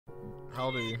How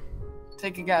old are you?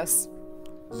 Take a guess.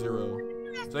 0.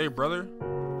 Is that your brother?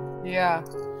 Yeah.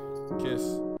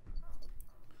 Kiss.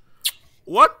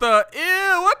 What the?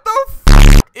 Ew! What the f?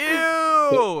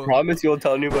 Ew! Promise you won't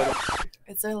tell anybody.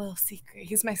 It's our little secret.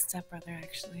 He's my stepbrother,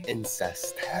 actually.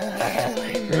 Incest.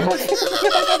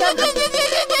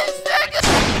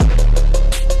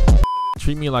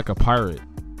 Treat me like a pirate.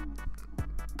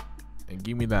 And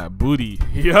give me that booty.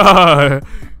 Yeah.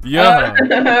 Yeah.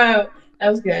 That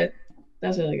was good. That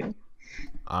was really good.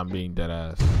 I'm being dead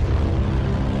ass.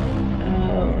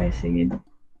 Oh, I see.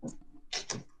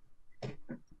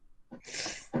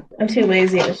 I'm too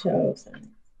lazy to show, so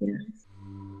yeah.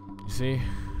 You see?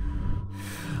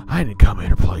 I didn't come here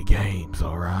to play games,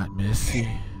 alright, missy?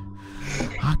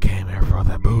 I came here for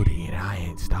that booty, and I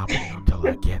ain't stopping until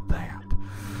I get that.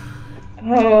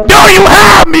 Oh. Do you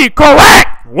have me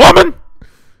correct, woman?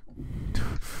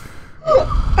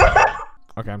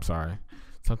 Okay, I'm sorry.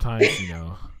 Sometimes, you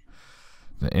know,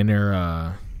 the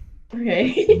inner,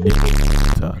 Okay.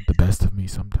 the best of me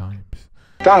sometimes.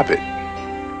 Stop it.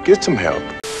 Get some help.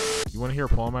 You want to hear a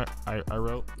poem I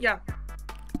wrote? Yeah.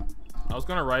 I was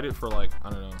gonna write it for, like, I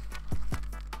don't know,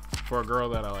 for a girl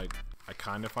that I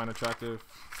kind of find attractive.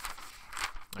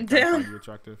 I kind of find you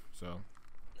attractive, so.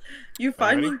 You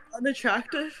find me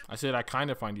unattractive? I said I kind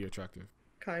of find you attractive.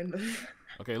 Kind of.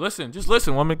 Okay, listen. Just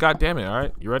listen, woman. God damn it. All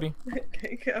right, you ready?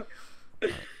 Okay, go.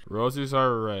 Right. Roses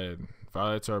are red,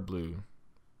 violets are blue.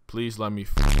 Please let me.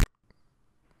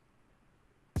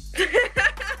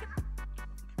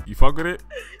 You fuck with it?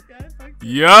 Yeah, I fucked it.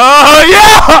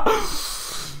 Yeah.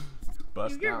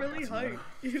 Bust You get down. really hype.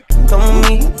 You get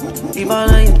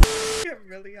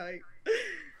really hype.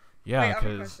 Yeah, Wait, I have a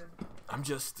because question. I'm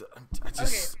just.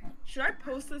 Okay, should I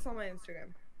post this on my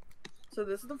Instagram? So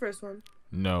this is the first one.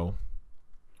 No.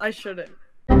 I shouldn't.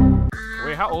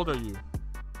 Wait, how old are you?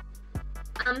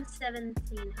 I'm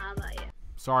 17. How about you?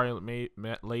 Sorry,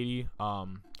 lady.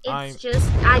 It's just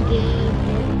a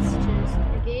game. It's just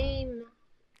a game.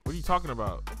 What are you talking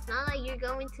about? It's not like you're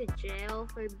going to jail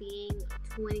for being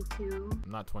 22.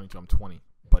 I'm not 22. I'm 20,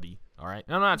 buddy. All right.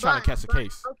 And I'm not trying to catch the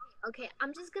case. Okay.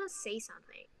 I'm just gonna say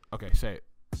something. Okay, say it.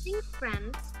 Having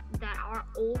friends that are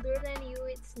older than you,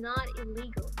 it's not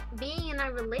illegal. Being in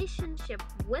a relationship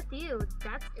with you,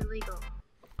 that's illegal.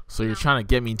 So you're trying to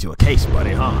get me into a case,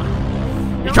 buddy, huh?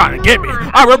 You're trying to get me.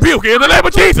 I rebuke you in the name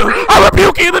of Jesus. I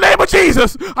rebuke you in the name of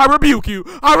Jesus. I rebuke you.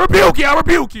 I rebuke you. I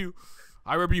rebuke you.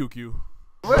 I rebuke you.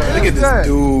 Look at this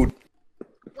dude.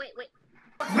 Wait.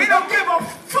 We don't give a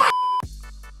fuck.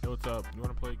 Hey, what's up? You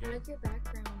want to play a I game? like your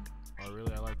background. Oh,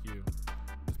 really? I like you.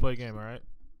 Let's play a game, all right?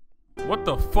 What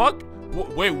the fuck?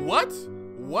 Wait, what?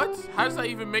 What? How does that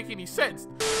even make any sense?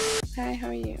 Hi, how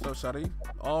are you? What's up, Shadi?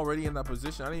 Already in that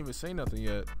position. I didn't even say nothing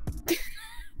yet.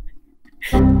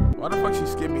 Why the fuck she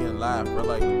skip me and laugh, bro?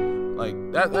 Like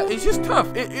that it's just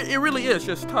tough. It really is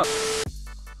just tough.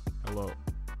 Hello.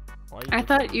 Why are you I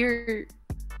thought you're...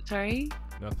 Sorry?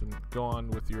 Nothing. Go on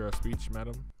with your speech,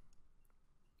 madam.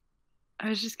 I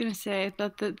was just gonna say, I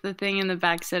thought that the thing in the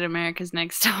back said America's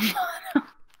Next Top Model.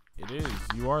 It is.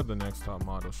 You are the next top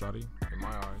model, Shadi, in my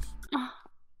eyes. Like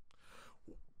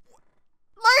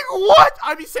what?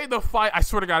 I be saying I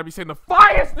swear to God, I be saying the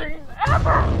fiest things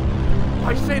ever.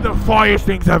 I say the fiest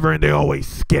things ever, and they always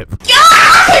skip.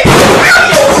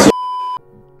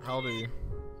 How old are you?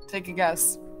 Take a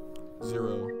guess.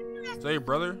 0. Is that your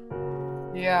brother?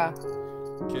 Yeah.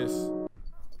 Kiss.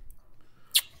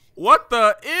 What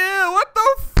the? Ew! What the?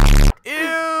 F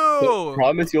Ew!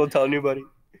 Promise you won't tell anybody.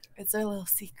 It's our little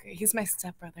secret. He's my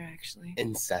stepbrother, actually.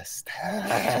 Incest.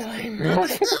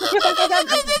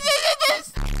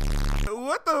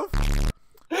 What the?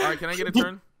 All right, can I get a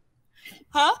turn?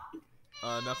 Huh?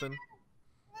 Nothing.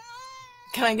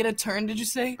 Can I get a turn, did you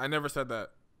say? I never said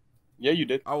that. Yeah, you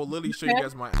did. I will literally show you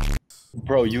guys my ass.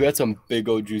 Bro, you got some big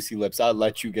old juicy lips. I'll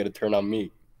let you get a turn on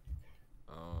me.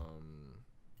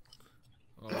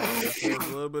 This is a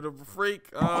little bit of a freak.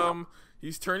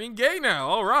 He's turning gay now.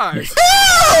 All right. Ew,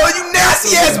 you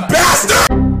nasty ass bastard!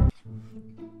 Oh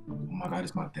my God,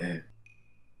 it's my dad.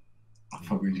 I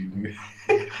fuck with you, nigga.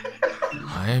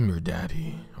 I am your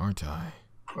daddy, aren't I?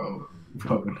 Bro,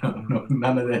 no,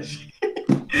 none of that shit.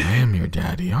 I am your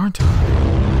daddy, aren't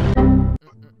I?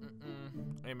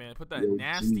 Hey man, put that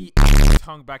nasty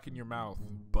tongue back in your mouth,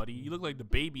 buddy. You look like the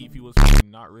baby if you was fucking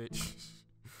not rich.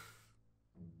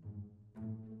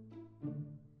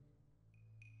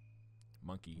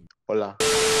 Monkey. Hola.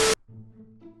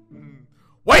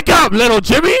 Wake up, little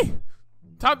Jimmy!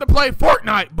 Time to play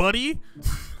Fortnite, buddy.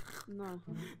 No.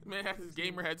 Man has his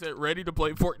gamer headset ready to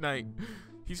play Fortnite.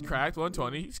 He's cracked.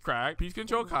 120. He's cracked. Peace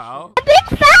control Kyle.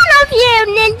 Big fan of you,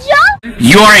 Ninja.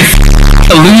 You're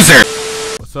a loser.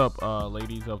 What's up,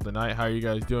 ladies of the night? How are you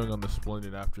guys doing on this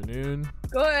splendid afternoon?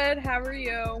 Good. How are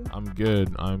you? I'm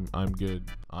good. I'm good.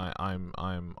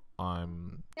 I'm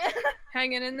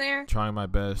Hanging in there. trying my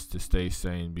best to stay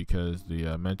sane because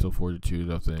the mental fortitude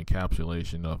of the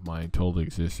encapsulation of my total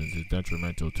existence is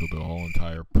detrimental to the whole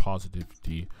entire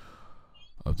positivity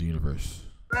of the universe.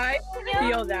 I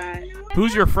feel that.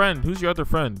 Who's your friend? Who's your other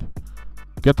friend?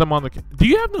 Get them on the. Do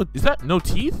you have no? Is that no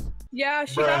teeth? Yeah,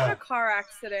 she got in a car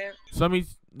accident. So that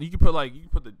means you can put like you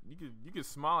can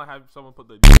smile and have someone put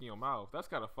the dick in your mouth. That's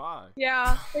kind of fine.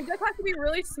 Yeah, they just have to be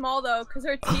really small though, cause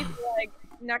her teeth are like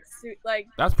next to like.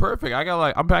 That's perfect.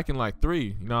 I'm packing like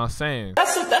 3. You know what I'm saying?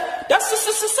 That's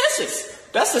suspicious.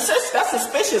 That's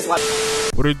suspicious. Like,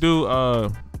 What do you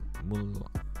do?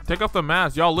 Take off the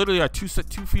mask. Y'all literally are 2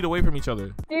 feet away from each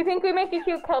other. Do you think we make a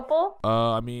cute couple?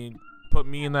 I mean, put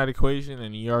me in that equation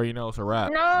and you already know it's a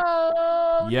wrap.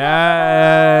 No.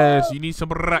 Yes, you need some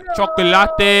chocolate.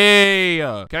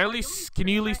 Can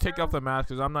you at least take off the mask?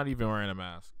 Cause I'm not even wearing a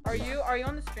mask. Are you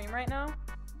on the stream right now?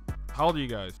 How old are you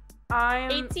guys?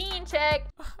 I'm 18, check.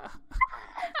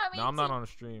 No, I'm not on the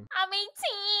stream. I'm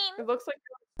 18. It looks like.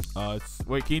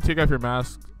 Wait, can you take off your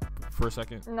mask for a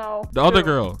second? No. The other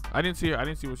girl. I didn't see her. I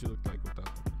didn't see what she looked like without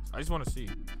the mask. I just want to see.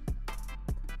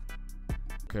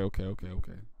 Okay.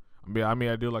 I mean,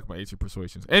 I do like my 18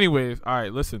 persuasions. Anyways, all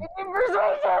right, listen.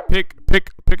 Pick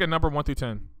a number 1 through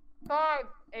 10. 5,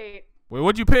 8. Wait,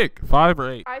 what'd you pick? 5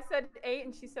 or 8? I said 8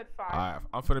 and she said 5. All right,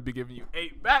 I'm finna be giving you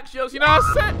 8 back shows. You know what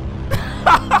I'm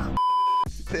saying?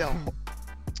 Damn.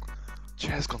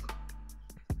 Chair's gone.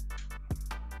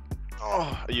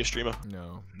 Oh, are you a streamer?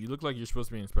 No, you look like you're supposed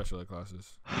to be in special ed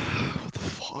classes. What the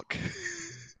fuck?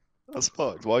 That's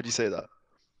fucked. Why'd you say that?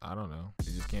 I don't know. It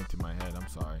just came to my head. I'm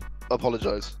sorry.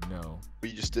 Apologize. No. What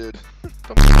you just did.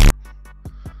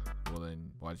 Well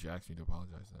then, why did you ask me to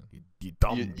apologize then? You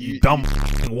You- dumb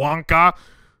Wonka.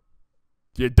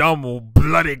 You dumb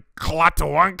bloody clot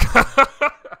Wonka.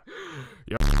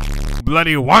 You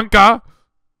bloody Wonka.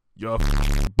 You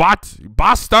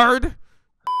bastard.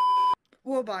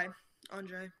 Well, bye,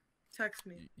 Andre. Text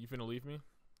me. You finna leave me?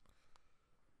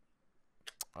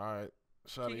 Alright.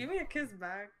 Can you give me a kiss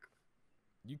back?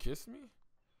 You kissed me?